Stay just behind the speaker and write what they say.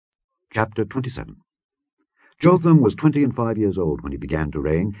Chapter 27. Jotham was 25 years old when he began to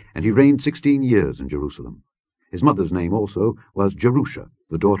reign, and he reigned 16 years in Jerusalem. His mother's name also was Jerusha,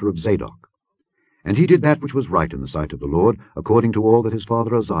 the daughter of Zadok. And he did that which was right in the sight of the Lord, according to all that his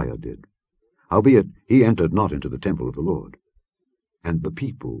father Uzziah did. Howbeit he entered not into the temple of the Lord. And the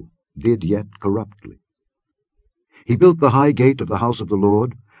people did yet corruptly. He built the high gate of the house of the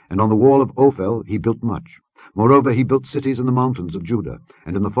Lord, and on the wall of Ophel he built much. Moreover he built cities in the mountains of Judah,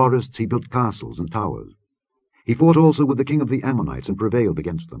 and in the forests he built castles and towers. He fought also with the king of the Ammonites, and prevailed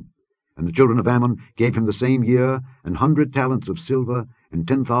against them. And the children of Ammon gave him the same year 100 talents of silver, and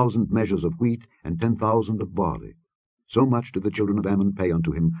 10,000 measures of wheat, and 10,000 of barley. So much did the children of Ammon pay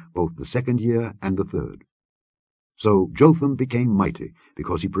unto him both the 2nd year and the 3rd. So Jotham became mighty,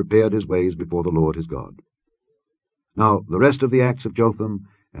 because he prepared his ways before the Lord his God. Now the rest of the acts of Jotham,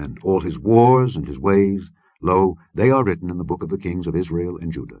 and all his wars and his ways, lo, they are written in the book of the kings of Israel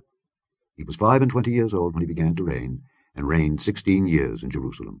and Judah. He was 25 years old when he began to reign, and reigned 16 years in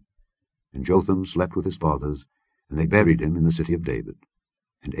Jerusalem. And Jotham slept with his fathers, and they buried him in the city of David.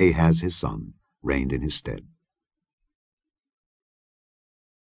 And Ahaz his son reigned in his stead.